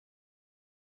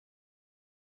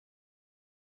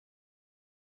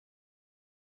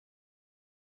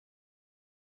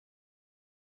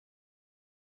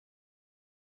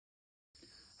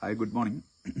Hi, good morning.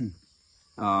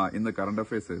 ഇന്ന് current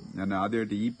affairs ഞാൻ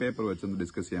ആദ്യമായിട്ട് ഈ പേപ്പർ വെച്ചൊന്ന്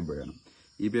ഡിസ്കസ് ചെയ്യാൻ പോയാണ്.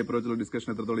 ഈ പേപ്പർ വെച്ചുള്ള ഡിസ്കഷൻ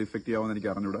എത്രത്തോളം ഇഫക്റ്റീവ് ആവുമെന്ന് എനിക്ക്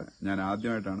അറിഞ്ഞൂടെ. ഞാൻ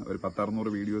ആദ്യമായിട്ടാണ് ഒരു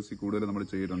 10-600 വീഡിയോസിൽ കൂടുതൽ നമ്മൾ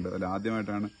ചെയ്തിട്ടുണ്ട്. അതിൽ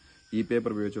ആദ്യമായിട്ടാണ് ഈ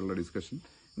പേപ്പർ ഉപയോഗിച്ചുള്ള ഡിസ്കഷൻ.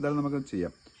 എന്തായാലും നമുക്ക്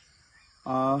ചെയ്യാം.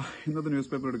 ഇന്നത്തെ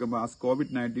ന്യൂസ് പേപ്പർ എടുക്കുമ്പോൾ as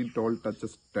COVID-19 toll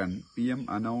touches 10 PM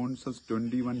announces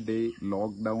 21 day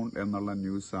lockdown എന്നുള്ള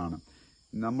ന്യൂസാണ്.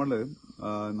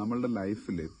 നമ്മളുടെ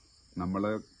ലൈഫിൽ നമ്മളെ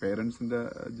പേരൻസിന്റെ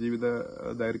ജീവിത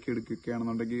ദൈർഘ്യം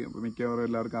എടുക്കുകയാണെന്നുണ്ടെങ്കിൽ മിക്കവാറും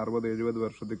എല്ലാവർക്കും 60-70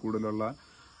 വർഷത്തിൽ കൂടുതലുള്ള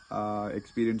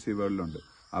എക്സ്പീരിയൻസ് ഈ വേൾഡിലുണ്ട്.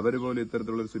 അവർ പോലും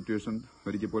ഇത്തരത്തിലുള്ള ഒരു സിറ്റുവേഷൻ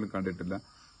ഒരിക്കൽ പോലും കണ്ടിട്ടില്ല.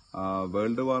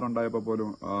 വേൾഡ് വാർ ഉണ്ടായപ്പോൾ പോലും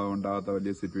ഉണ്ടാകാത്ത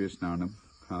വലിയ സിറ്റുവേഷനാണ്.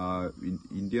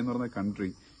 ഇന്ത്യ എന്ന് പറഞ്ഞ കൺട്രി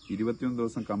 21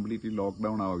 ദിവസം കംപ്ലീറ്റ്ലി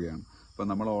ലോക്ക്ഡൌൺ ആവുകയാണ്. അപ്പൊ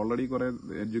നമ്മൾ ഓൾറെഡി കുറെ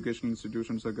എഡ്യൂക്കേഷൻ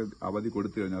ഇൻസ്റ്റിറ്റ്യൂഷൻസ് ഒക്കെ അവധി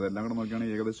കൊടുത്തു കഴിഞ്ഞു. അതെല്ലാം കൂടെ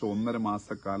നോക്കുകയാണെങ്കിൽ ഏകദേശം 1.5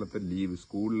 മാസക്കാലത്തെ ലീവ്,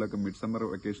 സ്കൂളിലൊക്കെ മിഡ് സമ്മർ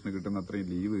വെക്കേഷന് കിട്ടുന്ന അത്രയും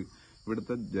ലീവ്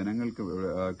ഇവിടുത്തെ ജനങ്ങൾക്ക്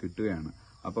കിട്ടുകയാണ്.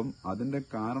 അപ്പം അതിന്റെ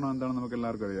കാരണം എന്താണെന്ന് നമുക്ക്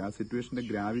എല്ലാവർക്കും അറിയാം. ആ സിറ്റുവേഷന്റെ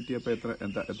ഗ്രാവിറ്റി അപ്പൊ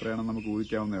എത്രയാണെന്ന് നമുക്ക്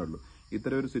ഊഹിക്കാവുന്നേ ഉള്ളൂ.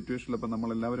 ഇത്തരം ഒരു സിറ്റുവേഷനിൽ അപ്പൊ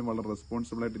നമ്മളെല്ലാവരും വളരെ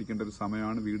റെസ്പോൺസിബിൾ ആയിട്ടിരിക്കേണ്ട ഒരു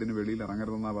സമയമാണ്. വീടിന് വെളിയിൽ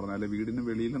ഇറങ്ങരുതെന്നാണ് പറഞ്ഞാൽ, വീടിന്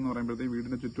വെളിയിൽ എന്ന് പറയുമ്പോഴത്തേക്ക്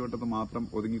വീടിന് ചുറ്റുവട്ടത്ത് മാത്രം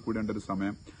ഒതുങ്ങിക്കൂടേണ്ട ഒരു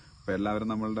സമയം. അപ്പൊ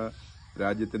എല്ലാവരും നമ്മളുടെ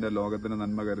രാജ്യത്തിന്റെ ലോകത്തിന്റെ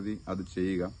നന്മ കരുതി അത്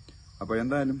ചെയ്യുക. അപ്പൊ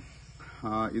എന്തായാലും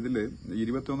ഇതില്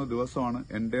 21 ദിവസമാണ്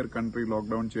എൻറ്റയർ കൺട്രി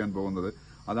ലോക്ക്ഡൌൺ ചെയ്യാൻ പോകുന്നത്.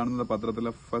 അതാണ് ഇന്നത്തെ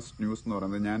പത്രത്തിലെ ഫസ്റ്റ് ന്യൂസ് എന്ന്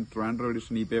പറയുന്നത്. ഞാൻ ട്രാൻഡ്രോ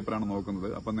എഡിഷൻ ഈ പേപ്പറാണ് നോക്കുന്നത്.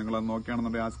 അപ്പൊ നിങ്ങൾ അത്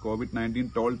നോക്കുകയാണെന്നുണ്ടെങ്കിൽ as COVID-19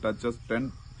 toll touches 10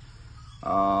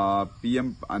 PM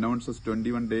announces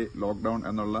 21 day lockdown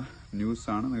എന്നുള്ള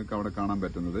ന്യൂസാണ് നിങ്ങൾക്ക് അവിടെ കാണാൻ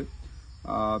പറ്റുന്നത്.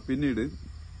 പിന്നീട്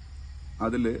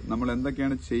അതില് നമ്മൾ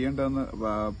എന്തൊക്കെയാണ് ചെയ്യേണ്ടതെന്ന്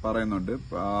പറയുന്നുണ്ട്.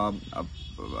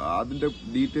 അതിന്റെ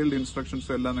ഡീറ്റെയിൽഡ്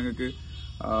ഇൻസ്ട്രക്ഷൻസും എല്ലാം നിങ്ങൾക്ക്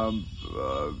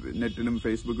നെറ്റിലും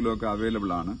ഫേസ്ബുക്കിലും ഒക്കെ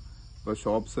അവൈലബിൾ ആണ്. ഇപ്പൊ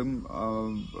ഷോപ്സും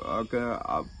ഒക്കെ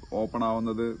ഓപ്പൺ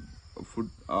ആവുന്നത്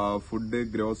food,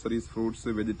 groceries, fruits,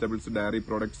 vegetables, diary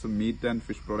products, meet and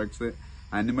fish products,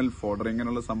 animal fodder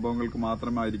ഇങ്ങനെയുള്ള സംഭവങ്ങൾക്ക്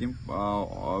മാത്രമായിരിക്കും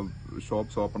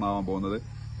ഷോപ്സ് ഓപ്പൺ ആവാൻ പോകുന്നത്.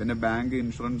 പിന്നെ bank,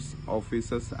 insurance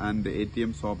offices and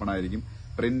ATMs open ആയിരിക്കും.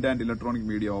 Print and electronic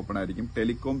media open ആയിരിക്കും.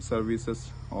 ടെലികോം സർവീസസ്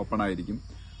ഓപ്പൺ ആയിരിക്കും.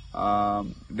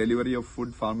 Delivery of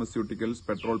food, pharmaceuticals,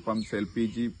 petrol pumps,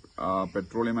 LPG,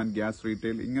 petroleum and gas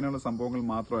retail ഇങ്ങനെയുള്ള സംഭവങ്ങൾ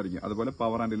മാത്രമായിരിക്കും. അതുപോലെ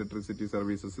പവർ ആൻഡ് ഇലക്ട്രിസിറ്റി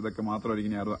സർവീസസ് ഇതൊക്കെ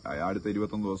മാത്രമായിരിക്കും അടുത്ത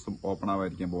 21 ദിവസം ഓപ്പൺ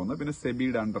ആവാതിരിക്കാൻ പോകുന്നത്. പിന്നെ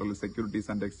സെബിയുടെ അണ്ടറിൽ,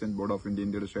 securities and exchange board of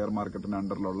ഇന്ത്യയുടെ ഷെയർ മാർക്കറ്റിന്റെ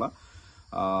അണ്ടറിലുള്ള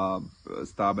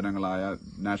സ്ഥാപനങ്ങളായ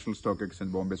national stock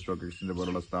exchange, Bombay stock exchange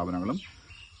പോലുള്ള സ്ഥാപനങ്ങളും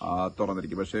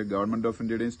തുറന്നിരിക്കും. പക്ഷേ ഗവൺമെന്റ് ഓഫ്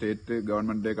ഇന്ത്യയുടെയും സ്റ്റേറ്റ്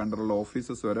ഗവൺമെന്റിന്റെ അണ്ടറുള്ള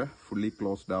ഓഫീസസ് വരെ ഫുള്ളി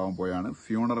ക്ലോസ്ഡ് ആവാൻ പോയാണ്.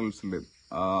 ഫ്യൂണറൽസിൽ,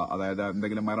 അതായത്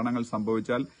എന്തെങ്കിലും മരണങ്ങൾ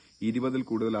സംഭവിച്ചാൽ 20-ൽ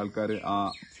കൂടുതൽ ആൾക്കാർ ആ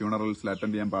ഫ്യൂണറൽസിൽ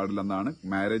അറ്റൻഡ് ചെയ്യാൻ പാടില്ലെന്നാണ്.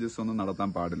 മാരേജസ് ഒന്നും നടത്താൻ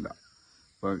പാടില്ല.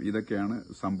 അപ്പൊ ഇതൊക്കെയാണ്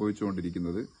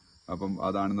സംഭവിച്ചുകൊണ്ടിരിക്കുന്നത്. അപ്പം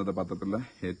അതാണ് ഇന്നത്തെ പത്രത്തിലെ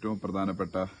ഏറ്റവും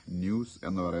പ്രധാനപ്പെട്ട ന്യൂസ്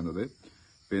എന്ന് പറയുന്നത്.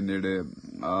 പിന്നീട്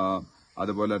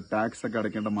അതുപോലെ ടാക്സ് ഒക്കെ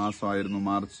അടയ്ക്കേണ്ട മാസമായിരുന്നു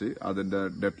മാർച്ച്. അതിന്റെ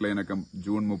ഡെഡ് ലൈനൊക്കെ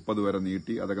ജൂൺ 30 വരെ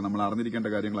നീട്ടി. അതൊക്കെ നമ്മൾ അറിഞ്ഞിരിക്കേണ്ട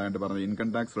കാര്യങ്ങളായിട്ട് പറഞ്ഞു. Income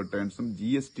tax റിട്ടേൺസും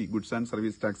GST, goods and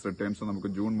service tax റിട്ടേൺസും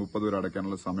നമുക്ക് ജൂൺ 30 വരെ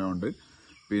അടയ്ക്കാനുള്ള സമയമുണ്ട്.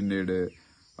 പിന്നീട്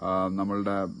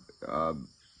നമ്മളുടെ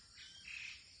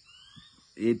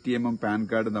ATMും പാൻ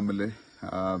കാർഡും തമ്മിൽ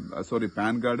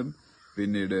പാൻ കാർഡും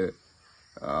പിന്നീട്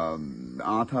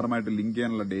ആധാറുമായിട്ട് ലിങ്ക്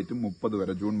ചെയ്യാനുള്ള ഡേറ്റും 30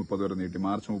 വരെ, ജൂൺ 30 വരെ നീട്ടി.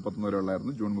 മാർച്ച് 31 വരെ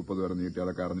ഉള്ളായിരുന്നു, ജൂൺ 30 വരെ നീട്ടി.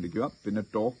 അതൊക്കെ അറിഞ്ഞിരിക്കുക. പിന്നെ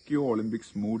Tokyo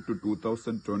Olympics move to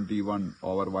 2021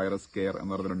 over virus care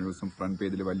എന്ന് പറഞ്ഞൊരു ന്യൂസും ഫ്രണ്ട്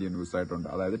പേജിൽ വലിയ ന്യൂസ് ആയിട്ടുണ്ട്.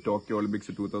 അതായത് ടോക്കിയോ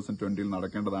ഒളിമ്പിക്സ് 2020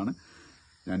 നടക്കേണ്ടതാണ്.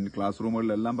 ഞാൻ ക്ലാസ്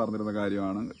റൂമുകളിലെല്ലാം പറഞ്ഞിരുന്ന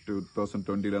കാര്യമാണ്.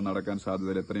 2020 നടക്കാൻ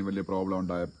സാധ്യതയിൽ എത്രയും വലിയ പ്രോബ്ലം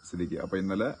ഉണ്ടായ സ്ഥിതിക്ക്. അപ്പൊ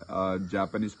ഇന്നലെ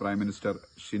Japanese prime minister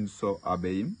Shinzo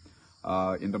അബെയും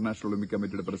international Olympic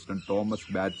കമ്മിറ്റിയുടെ പ്രസിഡന്റ്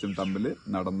തോമസ് ബാച്ചും തമ്മിൽ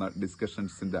നടന്ന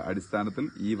ഡിസ്കഷൻസിന്റെ അടിസ്ഥാനത്തിൽ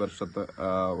ഈ വർഷത്തെ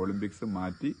ഒളിമ്പിക്സ്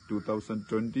മാറ്റി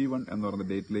 2021 എന്ന് പറഞ്ഞ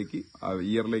ഡേറ്റിലേക്ക്,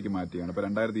 ഇയറിലേക്ക് മാറ്റിയാണ്. അപ്പൊ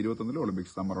 2021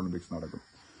 ഒളിമ്പിക്സ്, സമ്മർ ഒളിമ്പിക്സ് നടക്കും.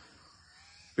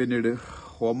 പിന്നീട്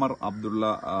ഒമർ അബ്ദുള്ള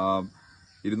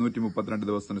 232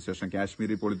 ദിവസത്തിന് ശേഷം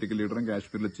കാശ്മീരി പൊളിറ്റിക്കൽ ലീഡറും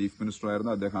കാശ്മീരിലെ ചീഫ്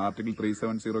മിനിസ്റ്ററായിരുന്നു. അദ്ദേഹം ആർട്ടിക്കിൾ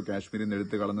 370 കാശ്മീരിൽ നിന്ന്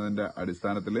എടുത്തു കളഞ്ഞതിന്റെ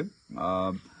അടിസ്ഥാനത്തിൽ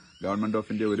ഗവൺമെന്റ് ഓഫ്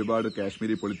ഇന്ത്യ ഒരുപാട്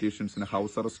കാശ്മീരി പൊളിറ്റീഷ്യൻസിനെ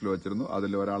ഹൌസ് അറസ്റ്റിൽ വെച്ചിരുന്നു.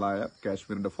 അതിൽ ഒരാളായ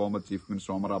കാശ്മീരിന്റെ former chief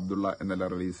minister Omar Abdulla എന്നെല്ലാം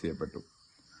റിലീസ് ചെയ്യപ്പെട്ടു.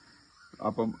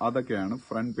 അപ്പം അതൊക്കെയാണ്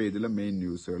ഫ്രണ്ട് പേജിലെ മെയിൻ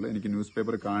ന്യൂസുകൾ. എനിക്ക് ന്യൂസ്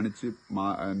പേപ്പർ കാണിച്ച്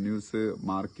ന്യൂസ്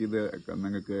മാർക്ക് ചെയ്ത്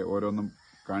നിങ്ങൾക്ക് ഓരോന്നും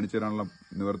കാണിച്ചു തരാനുള്ള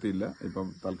നിവൃത്തിയില്ല. ഇപ്പം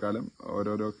തൽക്കാലം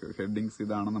ഓരോരോ ഹെഡിങ്സ്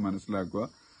ഇതാണെന്ന് മനസ്സിലാക്കുക.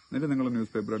 എന്നിട്ട് നിങ്ങൾ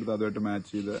ന്യൂസ് പേപ്പർ എടുത്ത് അതുമായിട്ട് മാച്ച്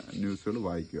ചെയ്ത ന്യൂസുകൾ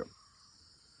വായിക്കുക.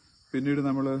 പിന്നീട്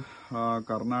നമ്മൾ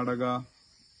കർണാടക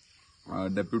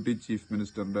ഡെപ്യൂട്ടി ചീഫ്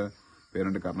മിനിസ്റ്ററിന്റെ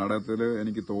പേരുണ്ട്. കർണാടകത്തിൽ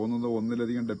എനിക്ക് തോന്നുന്നത്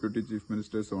 1-ലധികം ഡെപ്യൂട്ടി ചീഫ്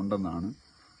മിനിസ്റ്റേഴ്സ് ഉണ്ടെന്നാണ്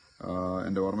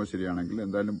എന്റെ ഓർമ്മ ശരിയാണെങ്കിൽ.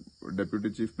 എന്തായാലും ഡെപ്യൂട്ടി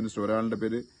ചീഫ് മിനിസ്റ്റർ ഒരാളുടെ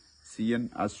പേര് CN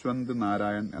അശ്വന്ത്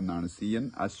നാരായൺ എന്നാണ്. CN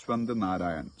അശ്വന്ത്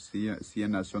നാരായൺ.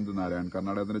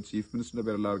 കർണാടകത്തിന്റെ ചീഫ് മിനിസ്റ്ററിന്റെ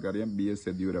പേര് എല്ലാവർക്കും അറിയാം, BS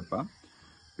യെദ്യൂരപ്പ.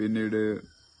 പിന്നീട്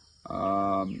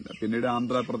പിന്നീട്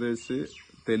ആന്ധ്രാപ്രദേശ്,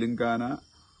 തെലുങ്കാന,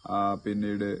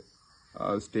 പിന്നീട്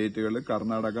സ്റ്റേറ്റുകൾ,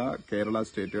 കർണാടക, കേരള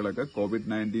സ്റ്റേറ്റുകളൊക്കെ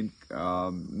COVID-19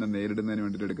 നേരിടുന്നതിന്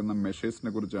വേണ്ടിയിട്ട് എടുക്കുന്ന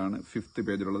മെഷേഴ്സിനെ കുറിച്ചാണ് 5th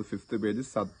പേജിലുള്ളത്. 5th പേജ്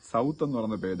സൗത്ത് എന്ന്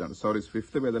പറയുന്ന പേജാണ്. സോറി,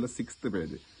 5th പേജ് അല്ല, 6th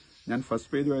പേജ്. ഞാൻ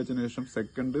ഫസ്റ്റ് പേജ് വായിച്ചതിന് ശേഷം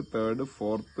 2nd, 3rd,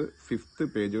 4th, 5th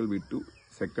പേജുകൾ വിട്ടു.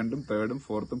 2nd, 3rd,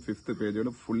 4th, 5th പേജുകൾ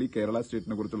ഫുള്ളി കേരള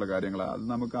സ്റ്റേറ്റിനെ കുറിച്ചുള്ള കാര്യങ്ങളാണ്. അത്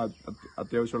നമുക്ക്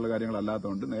അത്യാവശ്യമുള്ള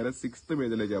കാര്യങ്ങളല്ലാത്തതുകൊണ്ട് നേരെ 6th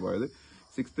പേജിലേക്കാണ് പോയത്.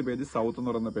 6th പേജ് സൗത്ത്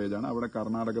എന്ന് പറയുന്ന പേജാണ്. അവിടെ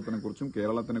കർണാടകത്തിനെ കുറിച്ചും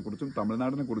കേരളത്തിനെ കുറിച്ചും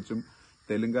തമിഴ്നാടിനെ കുറിച്ചും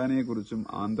തെലുങ്കാനയെ കുറിച്ചും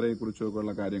ആന്ധ്രയെ കുറിച്ചും ഒക്കെ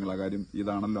ഉള്ള കാര്യം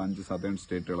ഇതാണല്ലോ 5 സതേൺ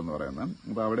സ്റ്റേറ്റുകൾ എന്ന് പറയുന്നത്.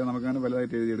 അപ്പൊ അവിടെ നമുക്കങ്ങനെ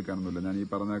വലുതായിട്ട് എഴുതിയെടുക്കാനൊന്നുമില്ല. ഞാൻ ഈ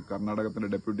പറഞ്ഞ കർണാടകത്തിന്റെ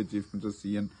deputy chief minister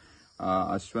CN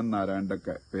Ashwanth നാരായണന്റെ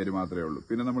ഒക്കെ പേര് മാത്രമേ ഉള്ളൂ.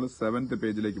 പിന്നെ നമ്മൾ 7th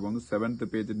പേജിലേക്ക് പോകുന്നു. 7th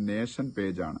page nation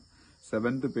പേജാണ്.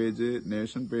 7th page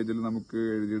nation പേജിൽ നമുക്ക്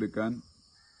എഴുതിയെടുക്കാൻ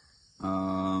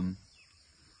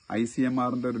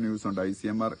ICMRന്റെ ഒരു ന്യൂസ് ഉണ്ട്.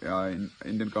 ICMR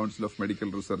Indian council of medical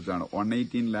research ആണ്.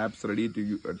 118 labs ready to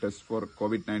test for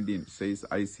COVID-19 says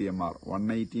ICMR.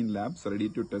 118 labs ready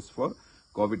to test for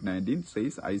COVID-19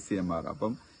 says ICMR.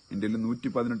 അപ്പം ഇന്ത്യയിൽ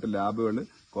 118 ലാബുകൾ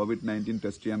COVID-19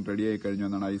 ടെസ്റ്റ് ചെയ്യാൻ റെഡിയായി കഴിഞ്ഞു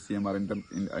എന്നാണ് ICMR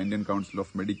Indian council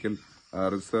of medical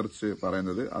research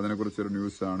പറയുന്നത്. അതിനെക്കുറിച്ചൊരു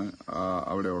ന്യൂസാണ്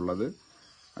അവിടെ ഉള്ളത്.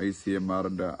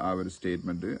 ICMRന്റെ ആ ഒരു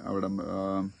സ്റ്റേറ്റ്മെന്റ്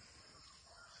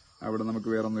അവിടെ നമുക്ക്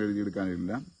വേറെ ഒന്നും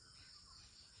എഴുതിയെടുക്കാനില്ല.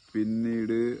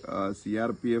 പിന്നീട്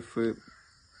CRPF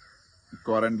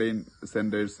quarantine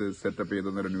centres setup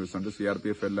ചെയ്തെന്നൊരു news ഉണ്ട്.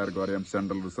 CRPF എല്ലാവർക്കും അറിയാം,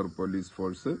 സെൻട്രൽ റിസർവ് പോലീസ്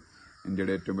ഫോഴ്സ്,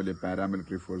 ഇന്ത്യയുടെ ഏറ്റവും വലിയ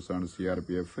പാരാമിലിറ്ററി ഫോഴ്സാണ്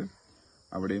CRPF.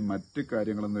 അവിടെയും മറ്റ്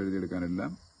കാര്യങ്ങളൊന്നും എഴുതിയെടുക്കാനില്ല.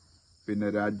 പിന്നെ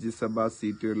രാജ്യസഭാ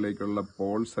സീറ്റുകളിലേക്കുള്ള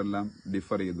പോൾസ് എല്ലാം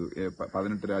ഡിഫർ ചെയ്തു.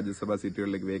 18 രാജ്യസഭാ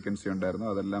സീറ്റുകളിലേക്ക് വേക്കൻസി ഉണ്ടായിരുന്നു.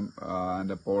 അതെല്ലാം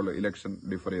അതിന്റെ ഇലക്ഷൻ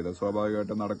ഡിഫർ ചെയ്തു.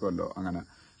 സ്വാഭാവികമായിട്ടും നടക്കുമല്ലോ അങ്ങനെ,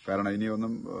 കാരണം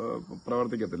ഇനിയൊന്നും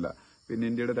പ്രവർത്തിക്കത്തില്ല. പിന്നെ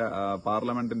ഇന്ത്യയുടെ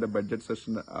പാർലമെന്റിന്റെ ബഡ്ജറ്റ്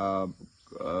സെഷൻ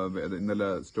ഇന്നലെ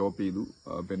സ്റ്റോപ്പ് ചെയ്തു.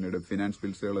 പിന്നീട് ഫിനാൻസ്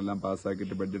ബിൽസുകളെല്ലാം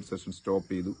പാസ്സാക്കിയിട്ട് ബഡ്ജറ്റ് സെഷൻ സ്റ്റോപ്പ്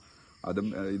ചെയ്തു. അതും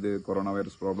ഇത് കൊറോണ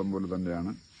വൈറസ് പ്രോബ്ലം പോലെ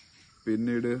തന്നെയാണ്.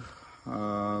 പിന്നീട്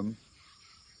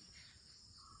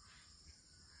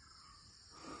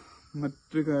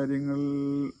മറ്റു കാര്യങ്ങൾ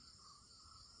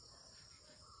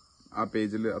ആ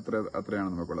പേജിൽ അത്രയാണ്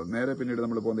നമുക്കുള്ളത്. നേരെ പിന്നീട്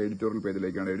നമ്മൾ പോകുന്ന എഡിറ്റോറിയൽ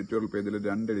പേജിലേക്കാണ്. എഡിറ്റോറിയൽ പേജിൽ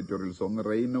 2 എഡിറ്റോറിയൽസ്. ഒന്ന്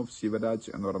റെയിൻ ഓഫ് ശിവരാജ്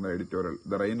എന്ന് പറയുന്ന editorial.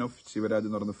 The reign of Shivraj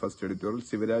എന്ന് പറയുന്ന ഫസ്റ്റ് എഡിറ്റോറിയൽ.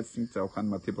 ശിവരാജ് സിംഗ് ചൌഹാൻ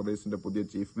മധ്യപ്രദേശിന്റെ പുതിയ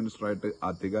ചീഫ് മിനിസ്റ്ററായിട്ട്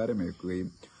അധികാരമേൽക്കുകയും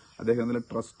അദ്ദേഹം ഇന്നലെ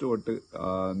ട്രസ്റ്റ് വോട്ട്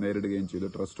നേരിടുകയും ചെയ്തു.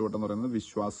 ട്രസ്റ്റ് വോട്ട് എന്ന് പറയുന്നത്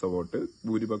വിശ്വാസ വോട്ട്.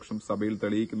 ഭൂരിപക്ഷം സഭയിൽ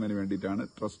തെളിയിക്കുന്നതിന് വേണ്ടിയിട്ടാണ്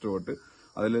ട്രസ്റ്റ് വോട്ട്.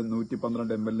 അതിൽ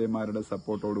 112 MLAമാരുടെ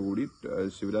സപ്പോർട്ടോടുകൂടി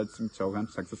Shivraj Singh Chouhan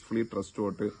successfully trust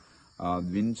vote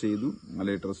win ചെയ്തു.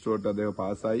 അല്ലെങ്കിൽ ട്രസ്റ്റ് വോട്ട് അദ്ദേഹം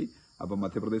പാസ്സായി. അപ്പം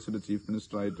മധ്യപ്രദേശിന്റെ ചീഫ്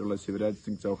മിനിസ്റ്റർ ആയിട്ടുള്ള ശിവരാജ്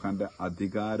സിംഗ് ചൌഹാന്റെ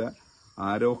അധികാര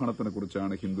ആരോഹണത്തിനെ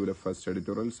കുറിച്ചാണ് ഹിന്ദുവിലെ first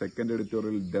editorial. Second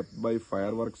editorial death by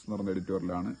fire works എന്ന് പറഞ്ഞ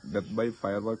എഡിറ്റോറിയലാണ്. ഡെത്ത് ബൈ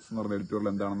ഫയർ വർക്ക്സ് എന്ന് പറഞ്ഞ എഡിറ്റോറിയൽ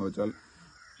എന്താണെന്ന് വെച്ചാൽ,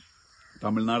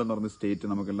 തമിഴ്നാട് എന്ന് പറഞ്ഞ സ്റ്റേറ്റ്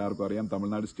നമുക്ക് എല്ലാവർക്കും അറിയാം.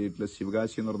 തമിഴ്നാട് സ്റ്റേറ്റിലെ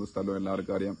ശിവകാശി എന്ന് പറഞ്ഞ സ്ഥലം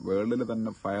എല്ലാവർക്കും അറിയാം. വേൾഡിൽ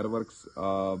തന്നെ ഫയർ വർക്ക്സ്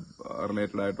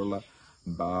റിലേറ്റഡ് ആയിട്ടുള്ള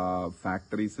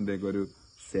ഫാക്ടറീസിന്റെ ഒക്കെ ഒരു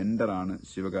സെന്ററാണ്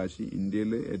ശിവകാശി.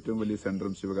 ഇന്ത്യയിലെ ഏറ്റവും വലിയ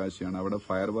സെന്ററും ശിവകാശിയാണ്. അവിടെ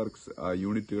ഫയർ വർക്ക്സ്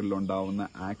യൂണിറ്റുകളിൽ ഉണ്ടാവുന്ന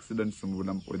ആക്സിഡന്റ്സ്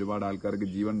മൂലം ഒരുപാട് ആൾക്കാർക്ക്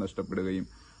ജീവൻ നഷ്ടപ്പെടുകയും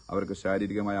അവർക്ക്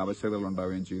ശാരീരികമായ അവശതകൾ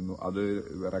ഉണ്ടാവുകയും ചെയ്യുന്നു. അത്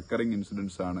റെക്കറിംഗ്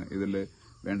ഇൻസിഡന്റ്സ് ആണ്. ഇതിൽ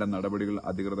വേണ്ട നടപടികൾ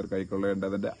അധികൃതർ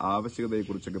കൈക്കൊള്ളേണ്ടതിന്റെ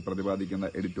ആവശ്യകതയെക്കുറിച്ചൊക്കെ പ്രതിപാദിക്കുന്ന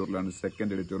എഡിറ്റോറിയലാണ്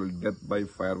second editorial, death by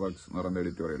fire works എന്ന് പറയുന്ന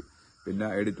എഡിറ്റോറിയൽ. പിന്നെ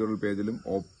എഡിറ്റോറിയൽ പേജിലും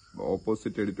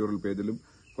ഓപ്പോസിറ്റ് എഡിറ്റോറിയൽ പേജിലും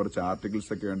കുറച്ച് ആർട്ടിക്കിൾസ്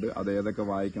ഒക്കെ ഉണ്ട്. അത് ഏതൊക്കെ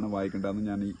വായിക്കേണ്ടതെന്ന്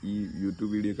ഞാൻ ഈ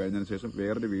യൂട്യൂബ് വീഡിയോ കഴിഞ്ഞതിന് ശേഷം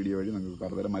വേറൊരു വീഡിയോ വഴി നിങ്ങൾക്ക്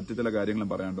പറഞ്ഞുതരാം. മറ്റു ചില കാര്യങ്ങളും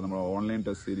പറയാനുണ്ട്. നമ്മൾ ഓൺലൈൻ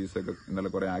ടെസ്റ്റ് സീരീസ് ഒക്കെ ഇന്നലെ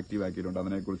കുറെ ആക്റ്റീവ് ആക്കിയിട്ടുണ്ട്.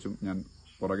 അതിനെക്കുറിച്ചും ഞാൻ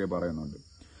പുറകെ പറയുന്നുണ്ട്.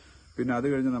 പിന്നെ അത്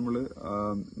കഴിഞ്ഞ് നമ്മൾ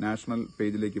നാഷണൽ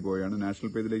പേജിലേക്ക് പോവുകയാണ്.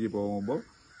 നാഷണൽ പേജിലേക്ക് പോകുമ്പോൾ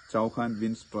ചൌഹാൻ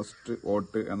വിൻസ് ട്രസ്റ്റ്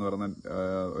വോട്ട് എന്ന് പറയുന്ന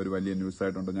ഒരു വലിയ ന്യൂസ്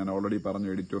ആയിട്ടുണ്ട്. ഞാൻ ഓൾറെഡി പറഞ്ഞു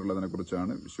എഡിറ്റോറിയൽ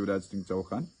അതിനെക്കുറിച്ചാണ്. Shivraj Singh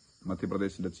Chouhan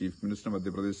മധ്യപ്രദേശിന്റെ chief minister,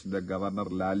 മധ്യപ്രദേശിന്റെ governor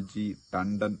Lalji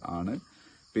Tandon ആണ്.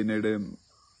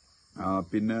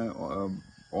 പിന്നെ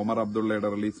ഒമർ അബ്ദുള്ളയുടെ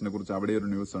റിലീസിനെ കുറിച്ച് അവിടെ ഒരു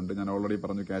ന്യൂസ് ഉണ്ട്. ഞാൻ ഓൾറെഡി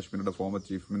പറഞ്ഞു, കാശ്മീരിന്റെ ഫോമർ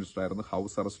ചീഫ് മിനിസ്റ്റർ ആയിരുന്നു,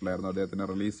 ഹൌസ് അറസ്റ്റിലായിരുന്നു, അദ്ദേഹത്തിനെ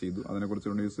റിലീസ് ചെയ്തു.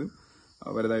 അതിനെക്കുറിച്ചൊരു ന്യൂസ്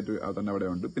വലുതായിട്ട് തന്നെ അവിടെ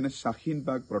ഉണ്ട്. പിന്നെ ഷഹീൻ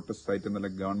ബാഗ് പ്രൊട്ടസ്റ്റ് സൈറ്റ് ഇന്നലെ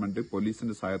ഗവൺമെന്റ്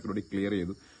പോലീസിന്റെ സഹായത്തോടെ ക്ലിയർ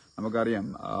ചെയ്തു. നമുക്കറിയാം,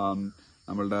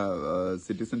 നമ്മളുടെ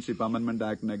സിറ്റിസൺഷിപ്പ് അമെന്റ്മെന്റ്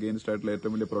ആക്ടിന് അഗെയിൻസ്റ്റ് ആയിട്ടുള്ള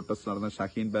ഏറ്റവും വലിയ പ്രൊട്ടസ്റ്റ് നടന്ന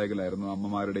ഷഹീൻ ബാഗിലായിരുന്നു.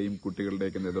 അമ്മമാരുടെയും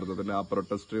കുട്ടികളുടെയൊക്കെ നേതൃത്വത്തിൽ ആ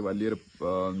പ്രൊട്ടസ്റ്റ് വലിയൊരു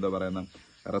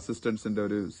റെസിസ്റ്റൻസിന്റെ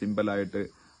ഒരു സിംബലായിട്ട്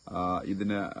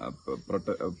ഇതിന്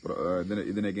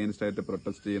അഗെയിൻസ്റ്റ് ആയിട്ട്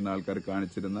പ്രൊട്ടസ്റ്റ് ചെയ്യുന്ന ആൾക്കാർ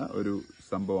കാണിച്ചിരുന്ന ഒരു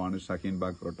സംഭവമാണ് ഷഹീൻ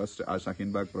ബാഗ് പ്രൊട്ടസ്റ്റ്. ആ ഷഹീൻ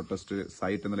ബാഗ് പ്രൊട്ടസ്റ്റ്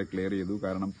സൈറ്റ് ഇന്നലെ ക്ലിയർ ചെയ്തു.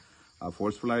 കാരണം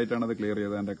ഫോഴ്സ്ഫുൾ ആയിട്ടാണ് അത് ക്ലിയർ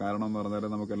ചെയ്തത്. അതിന്റെ കാരണം എന്ന്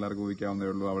പറഞ്ഞാൽ നമുക്ക് എല്ലാവർക്കും ഊഹിക്കാവുന്നേ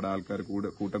ഉള്ളൂ. അവിടെ ആൾക്കാർ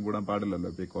കൂട്ടം കൂടാൻ പാടില്ലല്ലോ.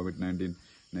 ഇപ്പൊ ഈ COVID-19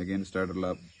 അഗെയിൻസ്റ്റ് ആയിട്ടുള്ള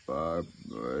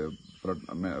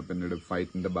പിന്നീട്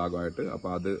ഫൈറ്റിന്റെ ഭാഗമായിട്ട്. അപ്പൊ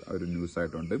അത് ഒരു ന്യൂസ്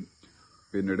ആയിട്ടുണ്ട്.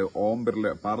 പിന്നീട് Om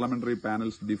Birla parliamentary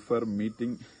panels differ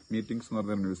meetings എന്ന്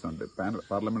പറഞ്ഞൊരു ന്യൂസ് ഉണ്ട്.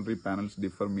 പാർലമെന്ററി പാനൽസ്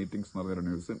ഡിഫർ മീറ്റിംഗ്സ് എന്ന് പറഞ്ഞൊരു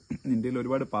ന്യൂസ്. ഇന്ത്യയിൽ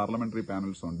ഒരുപാട് പാർലമെന്ററി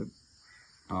പാനൽസ് ഉണ്ട്.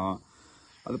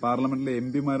 അത് പാർലമെന്റിലെ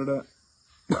എംപിമാരുടെ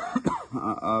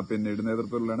പിന്നീട്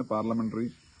നേതൃത്വത്തിലാണ് പാർലമെന്ററി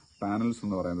പാനൽസ്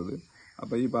എന്ന് പറയുന്നത്.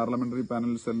 അപ്പൊ ഈ പാർലമെന്ററി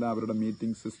പാനൽസ് എല്ലാം അവരുടെ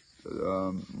മീറ്റിംഗ്സ്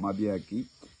മതിയാക്കി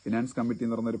ഫിനാൻസ് കമ്മിറ്റി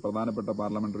എന്ന് പറഞ്ഞ ഒരു പ്രധാനപ്പെട്ട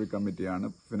പാർലമെന്ററി കമ്മിറ്റിയാണ്.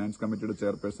 ഫിനാൻസ് കമ്മിറ്റിയുടെ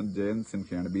ചെയർപേഴ്സൺ ജയന്ത്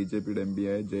സിൻഹയാണ്. ബിജെപിയുടെ എംപി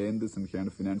ആയ ജയന്ത് സിൻഹയാണ്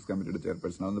ഫിനാൻസ് കമ്മിറ്റിയുടെ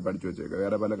ചെയർപേഴ്സൺ. അതൊന്ന് പഠിച്ചു വെച്ചേക്കുക.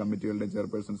 വേറെ പല കമ്മിറ്റികളുടെയും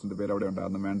ചെയർപേഴ്സൺസിന്റെ പേര് അവിടെ ഉണ്ട്,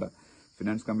 അതൊന്നും വേണ്ട.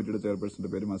 ഫിനാൻസ് കമ്മിറ്റിയുടെ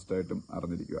ചെയർപേഴ്സന്റെ പേര് മസ്റ്റായിട്ടും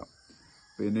അറിഞ്ഞിരിക്കുക.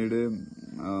 പിന്നീട്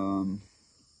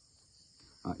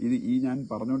ഈ ഞാൻ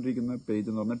പറഞ്ഞുകൊണ്ടിരിക്കുന്ന പേജ്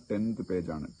എന്ന് പറഞ്ഞാൽ 10th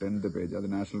പേജാണ്. 10th പേജ് അത്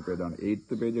national പേജാണ്.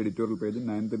 8th page editorial page,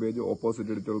 9th page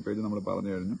opposite editorial page നമ്മൾ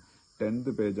പറഞ്ഞു കഴിഞ്ഞു. 10th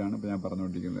പേജാണ് ഇപ്പൊ ഞാൻ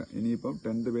പറഞ്ഞുകൊണ്ടിരിക്കുന്നത്. ഇനിയിപ്പം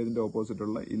 10th പേജിന്റെ ഓപ്പോസിറ്റ്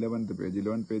ഉള്ള 11th പേജ്.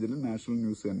 11th പേജിൽ നാഷണൽ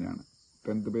ന്യൂസ് തന്നെയാണ്.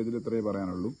 10th പേജിൽ ഇത്രയേ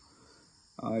പറയാനുള്ളൂ.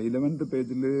 11th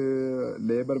പേജിൽ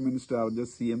labour minister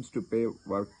അർജസ് CMs to pay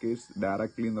workers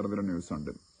directly എന്ന് പറഞ്ഞൊരു ന്യൂസ്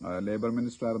ഉണ്ട്. ലേബർ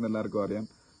മിനിസ്റ്റർ ആണെന്ന് എല്ലാവർക്കും അറിയാം.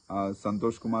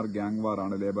 സന്തോഷ് കുമാർ ഗാംഗ്വാർ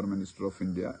ആണ് ലേബർ മിനിസ്റ്റർ ഓഫ്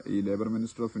ഇന്ത്യ. ഈ labour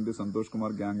minister of India Santhosh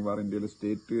Kumar Gangwar ഇന്ത്യയിലെ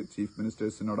state chief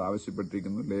മിനിസ്റ്റേഴ്സിനോട്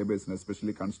ആവശ്യപ്പെട്ടിരിക്കുന്നു ലേബേഴ്സിന്,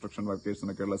 especially construction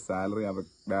വർക്കേഴ്സിനൊക്കെയുള്ള salary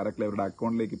directly അവരുടെ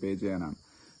അക്കൌണ്ടിലേക്ക് പേ ചെയ്യാനാണ്.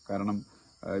 കാരണം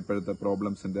ഇപ്പോഴത്തെ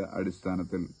പ്രോബ്ലംസിന്റെ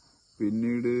അടിസ്ഥാനത്തിൽ.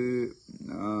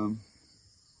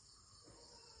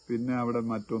 പിന്നെ അവിടെ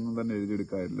മറ്റൊന്നും തന്നെ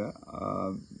എഴുതിയെടുക്കാറില്ല.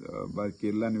 ബാക്കി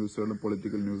എല്ലാ ന്യൂസുകളും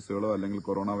പൊളിറ്റിക്കൽ ന്യൂസുകളോ അല്ലെങ്കിൽ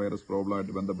കൊറോണ വൈറസ്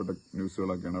പ്രോബ്ലമായിട്ട് ബന്ധപ്പെട്ട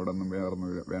ന്യൂസുകളൊക്കെയാണ്. അവിടെ ഒന്നും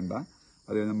വേണ്ട.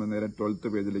 അത് നമ്മൾ നേരെ 12th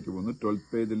പേജിലേക്ക് പോകുന്നു. 12th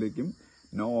പേജിലേക്കും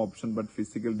no option but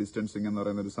physical distancing എന്ന്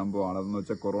പറയുന്ന ഒരു സംഭവമാണ്. അതെന്ന്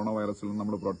വെച്ചാൽ കൊറോണ വൈറസിൽ നിന്ന്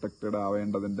നമ്മൾ പ്രൊട്ടക്റ്റഡ്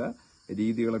ആവേണ്ടതിന്റെ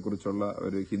രീതികളെ കുറിച്ചുള്ള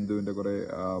ഒരു ഹിന്ദുവിന്റെ കുറെ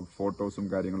ഫോട്ടോസും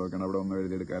കാര്യങ്ങളും ഒക്കെയാണ്. അവിടെ ഒന്നും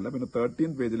എഴുതിയെടുക്കാറില്ല. പിന്നെ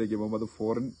 13th പേജിലേക്ക് പോകുമ്പോൾ അത്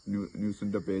ഫോറിൻ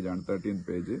ന്യൂസിന്റെ പേജാണ്. 13th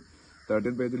page.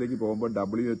 13th പേജിലേക്ക് പോകുമ്പോൾ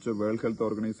WHO വേൾഡ് ഹെൽത്ത്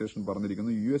ഓർഗനൈസേഷൻ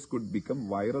പറഞ്ഞിരിക്കുന്നു US could become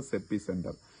virus എപ്പി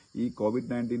centre. ഈ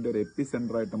COVID-19 ഒരു എപ്പി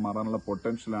സെന്റർ ആയിട്ട് മാറാനുള്ള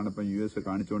പൊട്ടൻഷ്യലാണ് ഇപ്പം US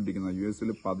കാണിച്ചുകൊണ്ടിരിക്കുന്നത്. US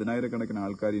 10,000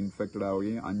 ആൾക്കാർ ഇൻഫെക്റ്റഡ്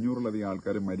ആവുകയും 500-ലധികം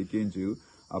ആൾക്കാർ മരിക്കുകയും ചെയ്തു.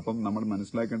 അപ്പം നമ്മൾ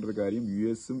മനസ്സിലാക്കേണ്ട ഒരു കാര്യം,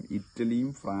 US ഇറ്റലിയും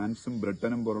ഫ്രാൻസും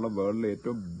ബ്രിട്ടനും പോലുള്ള വേൾഡിലെ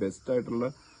ഏറ്റവും ബെസ്റ്റ് ആയിട്ടുള്ള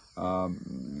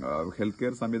ഹെൽത്ത്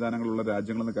കെയർ സംവിധാനങ്ങളുള്ള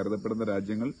രാജ്യങ്ങളെന്ന് കരുതപ്പെടുന്ന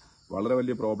രാജ്യങ്ങൾ വളരെ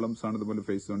വലിയ പ്രോബ്ലംസ് ആണ് ഇതുപോലെ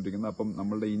ഫേസ് ചെയ്തുകൊണ്ടിരിക്കുന്നത്. അപ്പം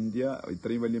നമ്മളുടെ ഇന്ത്യ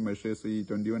ഇത്രയും വലിയ മെഷേഴ്സ്, ഈ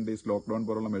 21 days ലോക്ക്ഡൌൺ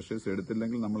പോലുള്ള മെഷേഴ്സ്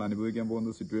എടുത്തില്ലെങ്കിൽ നമ്മൾ അനുഭവിക്കാൻ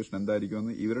പോകുന്ന സിറ്റുവേഷൻ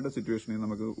എന്തായിരിക്കുമെന്ന് ഇവരുടെ സിറ്റുവേഷനിൽ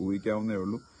നമുക്ക് ഊഹിക്കാവുന്നേ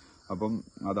ഉള്ളൂ. അപ്പം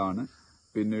അതാണ്.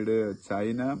 പിന്നീട്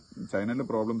ചൈനയിലെ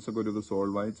പ്രോബ്ലംസ് ഒക്കെ ഒരു ഇത്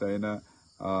സോൾവ് ആയി. ചൈന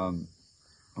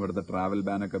അവിടുത്തെ ട്രാവൽ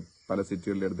ബാനൊക്കെ പല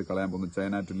സിറ്റികളിൽ എടുത്ത് കളയാൻ പോകുന്നു.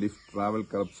 China to lift travel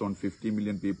കർബ്സ് on 50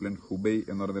 million people in ഹുബൈ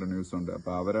എന്ന് പറഞ്ഞൊരു ന്യൂസ് ഉണ്ട്.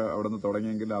 അപ്പൊ അവർ അവിടെ നിന്ന്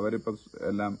തുടങ്ങിയെങ്കിൽ അവരിപ്പോ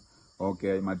എല്ലാം ഓക്കെ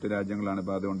ആയി. മറ്റു രാജ്യങ്ങളാണ്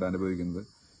ഇപ്പൊ അതുകൊണ്ട് അനുഭവിക്കുന്നത്.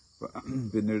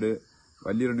 പിന്നീട്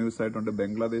വലിയൊരു ന്യൂസ് ആയിട്ടുണ്ട്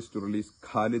ബംഗ്ലാദേശ് ടു റിലീസ്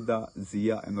ഖാലിദ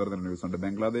സിയ എന്ന് പറഞ്ഞൊരു ന്യൂസ് ഉണ്ട്.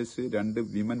 ബംഗ്ലാദേശ് 2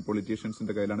 വിമൻ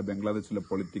പൊളിറ്റീഷ്യൻസിന്റെ കയ്യിലാണ് ബംഗ്ലാദേശിലെ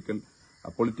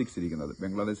പൊളിറ്റിക്സ് ഇരിക്കുന്നത്.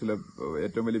 ബംഗ്ലാദേശിലെ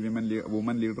ഏറ്റവും വലിയ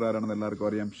വുമൻ ലീഡർ ആരാണെന്ന് എല്ലാവർക്കും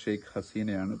അറിയാം. Sheikh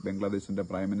ഹസീനയാണ് ബംഗ്ലാദേശിന്റെ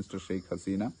prime minister. Sheikh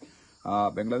Hasina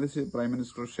Bangladesh prime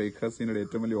minister Sheikh ഹസീനയുടെ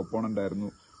ഏറ്റവും വലിയ ഒപ്പോണന്റ് ആയിരുന്നു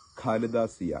ഖാലിദ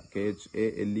സിയ.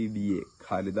 KHALIDA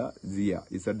ഖാലിദ സിയ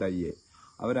ZIA.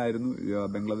 അവരായിരുന്നു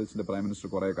ബംഗ്ലാദേശിന്റെ പ്രൈം മിനിസ്റ്റർ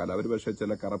കുറെ കാലം. അവർ പക്ഷേ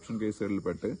ചില കറപ്ഷൻ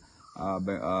കേസുകളിൽപ്പെട്ട്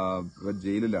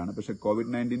ജയിലിലാണ്. പക്ഷെ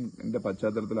COVID-19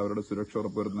 പശ്ചാത്തലത്തിൽ അവരുടെ സുരക്ഷ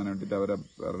ഉറപ്പുവരുത്തുന്നതിന് വേണ്ടിയിട്ട് അവരെ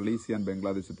റിലീസ് ചെയ്യാൻ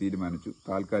ബംഗ്ലാദേശ് തീരുമാനിച്ചു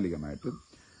താൽക്കാലികമായിട്ട്.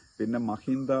 പിന്നെ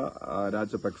മഹിന്ദ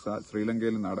രാജപക്സ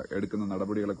ശ്രീലങ്കയിൽ എടുക്കുന്ന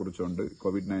നടപടികളെ കുറിച്ചുണ്ട്.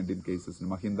 COVID-19 കേസസിന്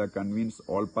Mahinda convince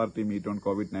all party meet on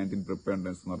COVID-19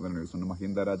 preparedness എന്ന് പറഞ്ഞ ന്യൂസ് ഉണ്ട്.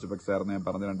 മഹിന്ദ രാജപക്സ ആയിരുന്നു ഞാൻ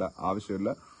പറഞ്ഞിരേണ്ട ആവശ്യമില്ല.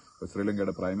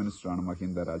 ശ്രീലങ്കയുടെ പ്രൈം മിനിസ്റ്ററാണ്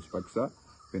മഹിന്ദ രാജപക്സ.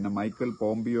 പിന്നെ മൈക്കൽ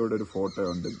പോംപിയോയുടെ ഒരു ഫോട്ടോ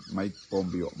ഉണ്ട്. മൈക്ക്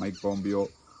പോംപിയോ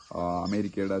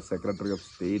അമേരിക്കയുടെ സെക്രട്ടറി ഓഫ്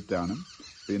സ്റ്റേറ്റ് ആണ്.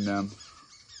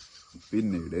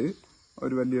 പിന്നീട്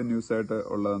ഒരു വലിയ ന്യൂസ് ആയിട്ട്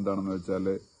ഉള്ളത് എന്താണെന്ന് വെച്ചാൽ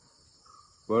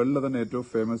വേൾഡിലെ തന്നെ ഏറ്റവും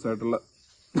ഫേമസ് ആയിട്ടുള്ള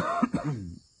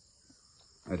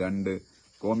 2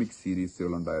 കോമിക്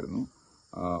സീരീസുകളുണ്ടായിരുന്നു.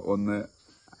 ഒന്ന്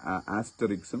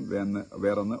ആസ്റ്ററിക്സും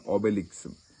വേറൊന്ന്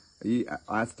ഒബെലിക്സും. ഈ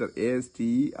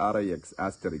ASTERIX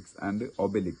ആസ്റ്ററിക്സ് ആൻഡ്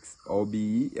ഒബെലിക്സ്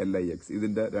OBELIX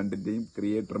ഇതിന്റെ രണ്ടിന്റെയും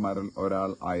ക്രിയേറ്റർമാരിൽ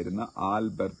ഒരാൾ ആയിരുന്ന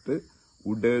ആൽബർട്ട്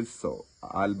ഉഡേഴ്സോ,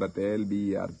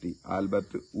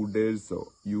 ആൽബർട്ട് ഉഡേഴ്സോ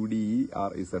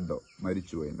UDERZO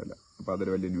മരിച്ചുപോയി എന്നല്ല. അപ്പൊ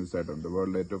അതൊരു വലിയ ന്യൂസ് ആയിട്ടുണ്ട്.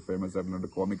 വേൾഡിലെ ഏറ്റവും ഫേമസ് ആയിട്ടുള്ള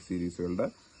കോമിക് സീരീസുകളുടെ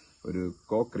ഒരു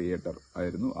ക്രിയേറ്റർ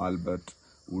ആയിരുന്നു ആൽബർട്ട്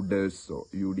ഉഡേഴ്സോ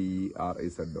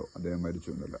UDERZO. അദ്ദേഹം മരിച്ചു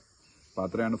എന്നല്ല. അപ്പൊ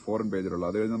അത്രയാണ് ഫോറിൻ പേജിലുള്ളത്.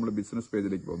 അത് കഴിഞ്ഞ് നമ്മൾ ബിസിനസ്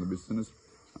പേജിലേക്ക് പോകുന്നു. ബിസിനസ്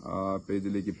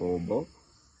പേജിലേക്ക് പോകുമ്പോൾ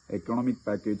economic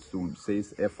package soon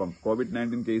says FM.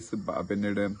 COVID-19 case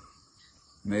പിന്നീട്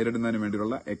നേരിടുന്നതിന്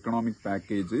വേണ്ടിയുള്ള എക്കണോമിക്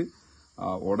പാക്കേജ്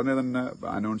ഉടനെ തന്നെ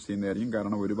അനൗൺസ് ചെയ്യുന്നതായിരിക്കും.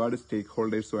 കാരണം ഒരുപാട് സ്റ്റേക്ക്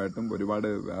ഹോൾഡേഴ്സുമായിട്ടും ഒരുപാട്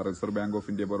റിസർവ് ബാങ്ക് ഓഫ്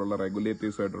ഇന്ത്യ പോലുള്ള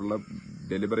റെഗുലേറ്റേഴ്സുമായിട്ടുള്ള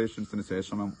ഡെലിബറേഷൻസിന്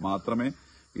ശേഷം മാത്രമേ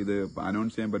ഇത്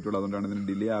അനൗൺസ് ചെയ്യാൻ പറ്റുള്ളൂ. അതുകൊണ്ടാണ് ഇതിന്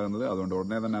ഡിലേ ആകുന്നത്. അതുകൊണ്ട്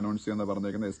ഉടനെ തന്നെ അനൗൺസ് ചെയ്യാമെന്ന്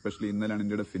പറഞ്ഞേക്കുന്നത്. എസ്പെഷ്യലി ഇന്നലെയാണ്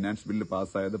ഇന്ത്യയുടെ ഫിനാൻസ് ബില്ല്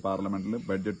പാസ്സായത്. പാർലമെന്റിൽ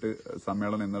ബഡ്ജറ്റ്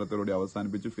സമ്മേളനം ഇന്നലത്തോടുകൂടി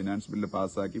അവസാനിപ്പിച്ചു. ഫിനാൻസ് ബില്ല്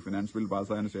പാസ്സാക്കി. ഫിനാൻസ് ബിൽ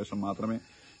പാസ്സായതിനു ശേഷം മാത്രമേ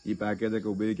ഈ പാക്കേജൊക്കെ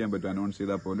ഉപയോഗിക്കാൻ പറ്റൂ, അനൗൺസ്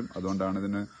ചെയ്താൽ പോലും. അതുകൊണ്ടാണ്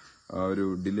ഇതിന് ഒരു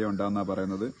ഡിലേ ഉണ്ടാകുന്ന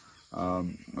പറയുന്നത്.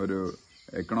 ഒരു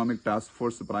economic task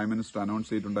force prime minister announce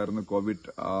ചെയ്തിട്ടുണ്ടായിരുന്നു.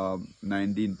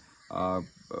 COVID-19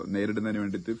 നേരിടുന്നതിന്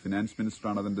വേണ്ടിയിട്ട് ഫിനാൻസ്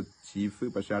മിനിസ്റ്ററാണ് അതിന്റെ ചീഫ്.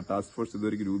 പക്ഷേ ആ ടാസ്ക് ഫോഴ്സ്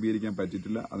ഇതുവരെ രൂപീകരിക്കാൻ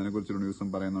പറ്റിയിട്ടില്ല. അതിനെക്കുറിച്ചൊരു ന്യൂസും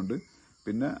പറയുന്നുണ്ട്.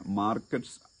 പിന്നെ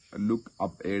markets look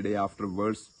up A day after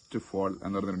worst fall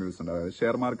എന്ന് പറഞ്ഞൊരു ന്യൂസ് ഉണ്ട്. അതായത്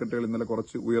ഷെയർ മാർക്കറ്റുകൾ ഇന്നലെ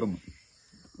കുറച്ച് ഉയർന്നു,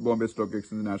 Bombay stock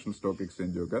exchange, national stock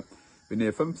എക്സ്ചേഞ്ചും ഒക്കെ. പിന്നെ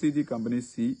FMCG company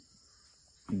C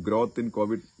growth in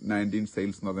COVID-19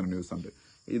 sales എന്ന് പറഞ്ഞ ന്യൂസ് ഉണ്ട്.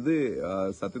 ഇത്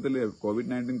സത്യത്തിൽ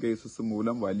COVID-19 കേസസ്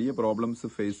മൂലം വലിയ പ്രോബ്ലംസ്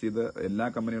ഫേസ് ചെയ്ത് എല്ലാ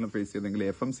കമ്പനികളും ഫേസ് ചെയ്തെങ്കിൽ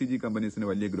FMCG കമ്പനീസിന്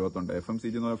വലിയ ഗ്രോത്ത് ഉണ്ട്.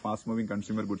 FMCG എന്ന് പറഞ്ഞാൽ fast moving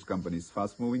consumer goods companies.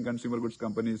 Fast moving consumer goods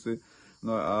companies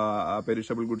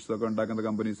perishable goods ഒക്കെ ഉണ്ടാക്കുന്ന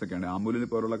കമ്പനീസ് ഒക്കെയാണ്. അമുലിന്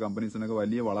പോലുള്ള കമ്പനീസിനൊക്കെ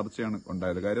വലിയ വളർച്ചയാണ്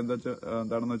ഉണ്ടായത്. കാര്യം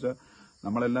എന്താണെന്ന് വെച്ചാൽ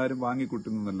നമ്മളെല്ലാവരും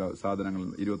വാങ്ങിക്കൂട്ടുന്നല്ലോ സാധനങ്ങൾ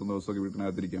 21 ദിവസമൊക്കെ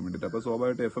വീട്ടിനകത്തിരിക്കാൻ വേണ്ടിയിട്ട്. അപ്പോൾ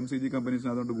സ്വാഭാവികമായിട്ട് FMCG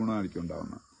കമ്പനീസിന് അതുകൊണ്ട് ഗുണമായിരിക്കും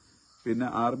ഉണ്ടാവുന്നത്. പിന്നെ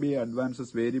RBI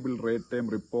advances variable rate time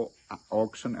repo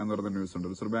option എന്ന് പറയുന്ന ന്യൂസ് ഉണ്ട്.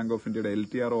 റിസർവ് ബാങ്ക് ഓഫ് ഇന്ത്യയുടെ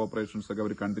LTRO ഓപ്പറേഷൻസ് ഒക്കെ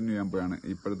അവർ കണ്ടിന്യൂ ചെയ്യാൻ പോയാണ്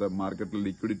ഇപ്പോഴത്തെ മാർക്കറ്റിൽ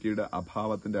ലിക്വിഡിറ്റിയുടെ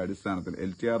അഭാവത്തിന്റെ അടിസ്ഥാനത്തിൽ.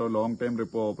 LTRO long time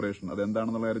repo operation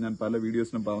അതെന്താണെന്നുള്ള കാര്യം ഞാൻ പല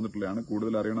വീഡിയോസിലും പറഞ്ഞിട്ടുള്ളതാണ്.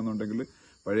 കൂടുതൽ അറിയണമെന്നുണ്ടെങ്കിൽ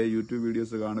പഴയ യൂട്യൂബ്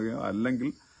വീഡിയോസ് കാണുകയോ അല്ലെങ്കിൽ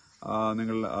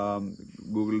നിങ്ങൾ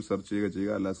ഗൂഗിളിൽ സെർച്ച്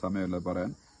ചെയ്യുക. അല്ല സമയമല്ല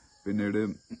പറയാൻ. പിന്നീട്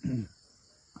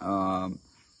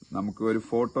നമുക്ക് ഒരു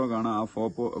ഫോട്ടോ കാണാം. ആ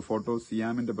ഫോട്ടോ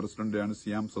സിയാമിന്റെ പ്രസിഡന്റാണ്.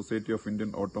 സിയാം society of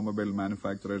Indian automobile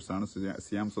manufacturers ആണ്.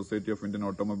 സിയാം society of Indian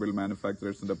automobile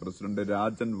മാനുഫാക്ചറേഴ്സിന്റെ president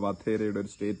Rajan വധേരയുടെ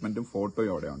ഒരു സ്റ്റേറ്റ്മെന്റും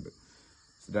ഫോട്ടോയും അവിടെ ഉണ്ട്.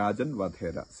 രാജൻ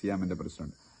വധേര, സിയാമിന്റെ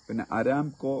പ്രസിഡന്റ്. പിന്നെ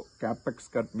Aramco Kapex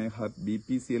cut may hurt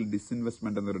BPCL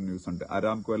disinvestment എന്നൊരു ന്യൂസ് ഉണ്ട്.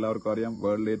 അരാംകോ എല്ലാവർക്കും അറിയാം,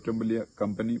 വേൾഡിലെ ഏറ്റവും വലിയ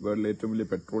കമ്പനി, വേൾഡിലെ ഏറ്റവും വലിയ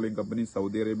പെട്രോളിയം കമ്പനി,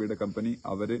 സൗദി അറേബ്യയുടെ കമ്പനി.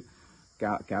 അവര്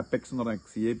കാപ്പെക്സ് എന്ന് പറഞ്ഞാൽ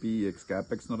CAPEX,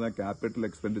 കാപ്പെക്സ് എന്ന് പറഞ്ഞാൽ ക്യാപിറ്റൽ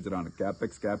എക്സ്പെൻഡിച്ചർ ആണ്.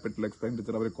 ക്യാപിറ്റൽ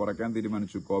എക്സ്പെൻഡിച്ചർ അവർ കുറയ്ക്കാൻ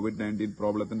തീരുമാനിച്ചു. COVID-19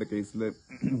 പ്രോബ്ലത്തിന്റെ കേസിൽ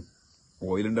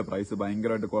ഓയിലിന്റെ പ്രൈസ്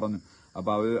ഭയങ്കരമായിട്ട് കുറഞ്ഞു.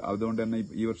 അപ്പൊ അതുകൊണ്ട് തന്നെ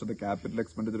ഈ വർഷത്തെ ക്യാപിറ്റൽ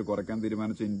എക്സ്പെൻഡിച്ചർ കുറയ്ക്കാൻ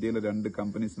തീരുമാനിച്ച ഇന്ത്യയിലെ 2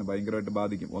 കമ്പനീസിനെ ഭയങ്കരമായിട്ട്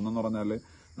ബാധിക്കും. ഒന്നെന്ന് പറഞ്ഞാൽ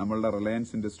നമ്മളുടെ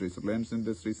റിലയൻസ്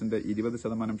ഇൻഡസ്ട്രീസിന്റെ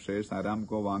 20% ഷെയർസ്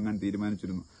അരാംകോ വാങ്ങാൻ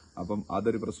തീരുമാനിച്ചിരുന്നു. അപ്പം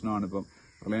അതൊരു പ്രശ്നമാണ്. ഇപ്പം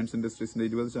റിലയൻസ് ഇൻഡസ്ട്രീസിന്റെ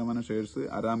 20% ഷെയർസ്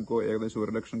അരാംകോ ഏകദേശം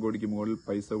 1 ലക്ഷം കോടിക്ക് മുകളിൽ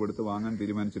പൈസ കൊടുത്ത് വാങ്ങാൻ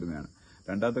തീരുമാനിച്ചിരുന്നതാണ്.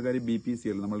 രണ്ടാമത്തെ കാര്യം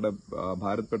BPCL, നമ്മളുടെ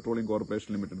ഭാരത് പെട്രോളിയം കോർപ്പറേഷൻ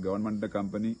ലിമിറ്റഡ്, ഗവൺമെന്റിന്റെ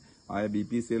കമ്പനി ആയ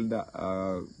BPCLന്റെ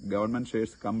ഗവൺമെന്റ്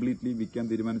ഷെയർസ് കംപ്ലീറ്റ്ലി വിൽക്കാൻ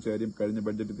തീരുമാനിച്ച കാര്യം, കഴിഞ്ഞ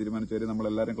ബഡ്ജറ്റ് തീരുമാനിച്ച കാര്യം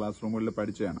നമ്മളെല്ലാവരും ക്ലാസ് റൂമുകളിൽ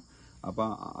പഠിച്ചതാണ്. അപ്പൊ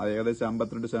ഏകദേശം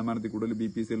 52% കൂടുതൽ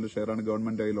BPCLന്റെ ഷെയറാണ്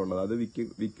ഗവൺമെന്റ് കയ്യിലുള്ളത്. അത്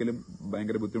വിൽക്കലും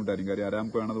ഭയങ്കര ബുദ്ധിമുട്ടായിരിക്കും. കാര്യം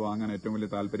അരാംകോ ആണ് അത് വാങ്ങാൻ ഏറ്റവും വലിയ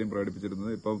താല്പര്യം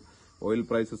പ്രകടിപ്പിച്ചിരുന്നത്. ഇപ്പം ഓയിൽ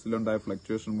പ്രൈസസിലുണ്ടായ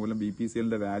ഫ്ലക്ച്വേഷൻ മൂലം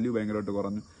BPCLന്റെ വാല്യൂ ഭയങ്കരമായിട്ട്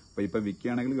കുറഞ്ഞു. അപ്പൊ ഇപ്പൊ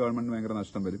വിൽക്കുകയാണെങ്കിൽ ഗവൺമെന്റ് ഭയങ്കര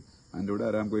നഷ്ടം വരും. അതിന്റെ കൂടെ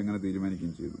അരാംകോ ഇങ്ങനെ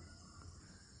തീരുമാനിക്കുകയും ചെയ്തു.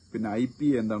 പിന്നെ IPA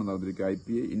എന്താണെന്ന് പറഞ്ഞിരിക്കുക.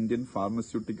 IPA ഇന്ത്യൻ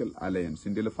ഫാർമസ്യൂട്ടിക്കൽ അലയൻസ്,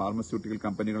 ഇന്ത്യയിലെ ഫാർമസ്യൂട്ടിക്കൽ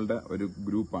കമ്പനികളുടെ ഒരു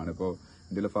ഗ്രൂപ്പാണ്. ഇപ്പോൾ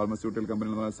ഇന്ത്യയിലെ ഫാർമസ്യൂട്ടിക്കൽ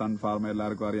കമ്പനികൾ സൺ ഫാർമ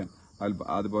എല്ലാവർക്കും അറിയാം.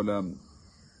 അതുപോലെ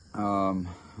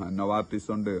നൊവാർട്ടിസ്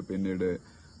ഉണ്ട്. പിന്നീട്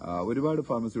ഒരുപാട്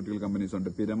ഫാർമസ്യൂട്ടിക്കൽ കമ്പനീസ് ഉണ്ട്.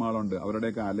 പിരമാളുണ്ട്.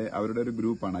 അവരുടെ ഒരു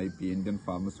ഗ്രൂപ്പാണ് IPA, ഇന്ത്യൻ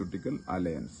ഫാർമസ്യൂട്ടിക്കൽ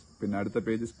അലയൻസ്. പിന്നെ അടുത്ത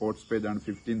പേജ് സ്പോർട്സ് പേജ് ആണ്.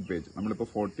 15 പേജ്. നമ്മളിപ്പോൾ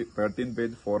 13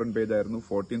 പേജ് ഫോറിൻ പേജ് ആയിരുന്നു,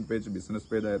 14 പേജ് ബിസിനസ്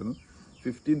പേജ് ആയിരുന്നു,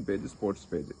 15 പേജ് സ്പോർട്സ്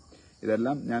പേജ്.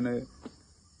 ഇതെല്ലാം ഞാൻ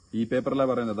ഈ പേപ്പറിലാണ്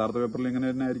പറയുന്നത്. യഥാർത്ഥ പേപ്പറിൽ ഇങ്ങനെ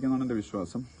തന്നെ ആയിരിക്കും എന്നാണ് എന്റെ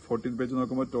വിശ്വാസം. 14th പേജ്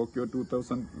നോക്കുമ്പോൾ Tokyo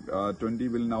 2020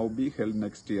 will now be held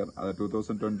next year. അത്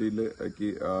 2020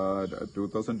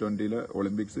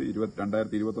 ഒളിമ്പിക്സ്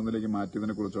 2021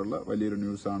 മാറ്റിയതിനെ കുറിച്ചുള്ള വലിയൊരു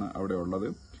ന്യൂസാണ് അവിടെ ഉള്ളത്.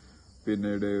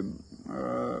 പിന്നീട്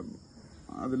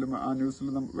അതിലും ആ ന്യൂസിൽ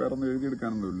വേറൊന്നും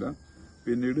എഴുതിയെടുക്കാനൊന്നുമില്ല.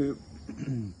 പിന്നീട്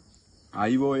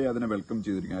IOA അതിനെ വെൽക്കം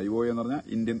ചെയ്തിരിക്കുന്നു. IOA എന്ന് പറഞ്ഞാൽ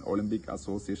ഇന്ത്യൻ ഒളിമ്പിക്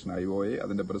അസോസിയേഷൻ. IOA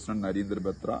അതിന്റെ പ്രസിഡന്റ് നരീന്ദർ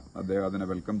ബത്ര, അദ്ദേഹം അതിനെ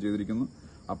വെൽക്കം ചെയ്തിരിക്കുന്നു.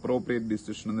 അപ്രോപ്രിയേറ്റ്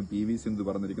ഡിസിഷൻ എന്ന് PV സിന്ധു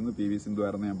പറഞ്ഞിരിക്കുന്നു. PV സിന്ധു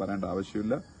ആയിരുന്നു ഞാൻ പറയേണ്ട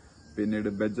ആവശ്യമില്ല. പിന്നീട്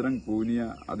ബജ്രംഗ് പൂനിയ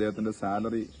അദ്ദേഹത്തിന്റെ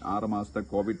സാലറി 6 മാസത്തെ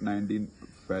COVID-19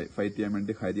 ഫൈറ്റ് ചെയ്യാൻ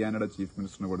വേണ്ടി ഹരിയാനയുടെ ചീഫ്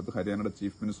മിനിസ്റ്ററിന് കൊടുത്തു. ഹരിയാനയുടെ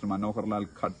ചീഫ് മിനിസ്റ്റർ മനോഹർ ലാൽ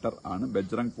ഖട്ടർ ആണ്.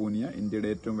 ബജ്രംഗ് പൂനിയ ഇന്ത്യയുടെ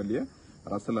ഏറ്റവും വലിയ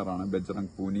റസലറാണ്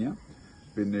ബജ്രംഗ് പൂനിയ.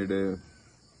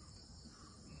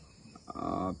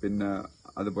 പിന്നെ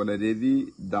അതുപോലെ രവി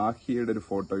ദാഹിയയുടെ ഒരു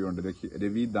ഫോട്ടോയുണ്ട്.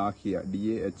 രവി ദാഹിയ,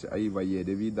 DAHIYA.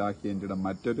 രവി ദാഹിയ ഇന്ത്യയുടെ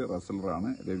മറ്റൊരു റസലറാണ്.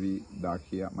 രവി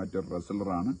ദാഹിയ മറ്റൊരു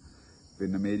റസലറാണ്.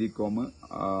 പിന്നെ മേരി കോം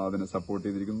അതിനെ സപ്പോർട്ട്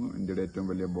ചെയ്തിരിക്കുന്നു. ഇന്ത്യയുടെ ഏറ്റവും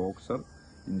വലിയ ബോക്സർ.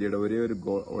 ഇന്ത്യയുടെ ഒരേ ഒരു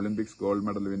Olympics gold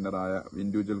medal വിന്നറായ,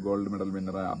 individual gold medal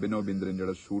വിന്നറായ Abhinav Bindra,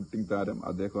 ഇന്ത്യയുടെ ഷൂട്ടിംഗ് താരം,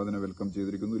 അദ്ദേഹം അതിനെ വെൽക്കം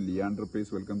ചെയ്തിരിക്കുന്നു. ലിയാൻഡർ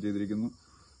പേസ് വെൽക്കം ചെയ്തിരിക്കുന്നു.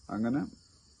 അങ്ങനെ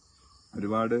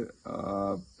ഒരുപാട്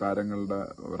താരങ്ങളുടെ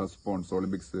റെസ്പോൺസ്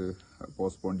ഒളിമ്പിക്സ്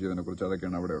പോസ്റ്റ്പോൺ ചെയ്തതിനെ കുറിച്ച്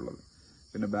അതൊക്കെയാണ് അവിടെ ഉള്ളത്.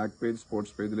 പിന്നെ ബാക്ക് പേജ്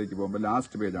സ്പോർട്സ് പേജിലേക്ക് പോകുമ്പോൾ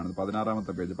ലാസ്റ്റ് പേജാണ്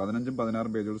 16ാമത്തെ പേജ്. 15ഉം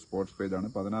 16ഉം പേജുകൾ സ്പോർട്സ് പേജാണ്.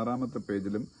 16ാമത്തെ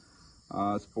പേജിലും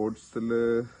സ്പോർട്സിൽ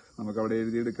നമുക്ക് അവിടെ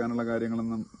എഴുതിയെടുക്കാനുള്ള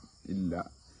കാര്യങ്ങളൊന്നും ഇല്ല.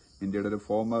 ഇന്ത്യയുടെ ഒരു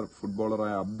ഫോമർ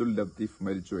ഫുട്ബോളറായ അബ്ദുൽ ലത്തീഫ്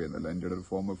മരിച്ചുപോയി എന്നല്ല, ഇന്ത്യയുടെ ഒരു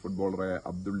ഫോമർ ഫുട്ബോളറായ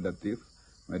അബ്ദുൽ ലത്തീഫ്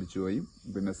മരിച്ചുപോയി.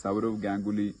 പിന്നെ സൗരവ്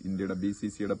ഗാംഗുലി ഇന്ത്യയുടെ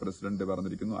BCCയുടെ പ്രസിഡന്റ്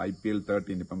പറഞ്ഞിരിക്കുന്നു IPL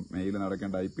 13 ഇപ്പം മെയിൽ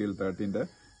നടക്കേണ്ട IPL 13ന്റെ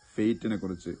ഫെയ്റ്റിനെ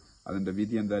കുറിച്ച്, അതിന്റെ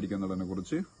വിധി എന്തായിരിക്കും എന്നുള്ളതിനെ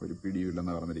കുറിച്ച് ഒരു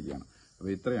പിടിയില്ലെന്ന് പറഞ്ഞിരിക്കുകയാണ്.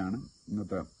 അപ്പോൾ ഇത്രയാണ്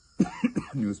ഇന്നത്തെ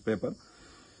ന്യൂസ് പേപ്പർ.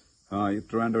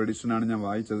 ട്രിവാൻഡ്രം എഡിഷനാണ് ഞാൻ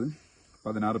വായിച്ചത്.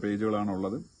 16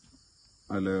 പേജുകളാണുള്ളത്.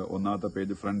 അതിൽ ഒന്നാമത്തെ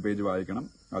പേജ് ഫ്രണ്ട് പേജ് വായിക്കണം.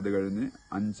 അത് കഴിഞ്ഞ്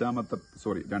 2,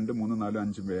 3, 4,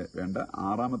 5 വേണ്ട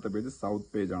 6ാമത്തെ പേജ്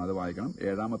സൗത്ത് പേജാണ്, അത് വായിക്കണം.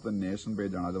 7ാമത്തെ നേഷൻ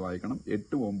പേജാണ്, അത് വായിക്കണം.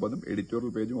 8ഉം 9ഉം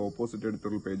എഡിറ്റോറിയൽ പേജും ഓപ്പോസിറ്റ്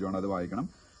എഡിറ്റോറിയൽ പേജുമാണ്, അത് വായിക്കണം.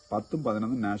 10ഉം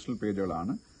 11ഉം നാഷണൽ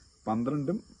പേജുകളാണ്.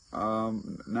 12ഉം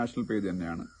നാഷണൽ പേജ്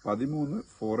തന്നെയാണ്. 13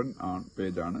 ഫോറിൻ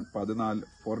പേജാണ്. 14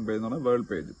 ഫോറിൻ പേജ് എന്ന് പറഞ്ഞാൽ world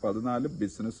page. 14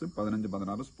 business, 15,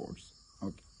 16 sports.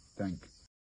 Okay, thank you.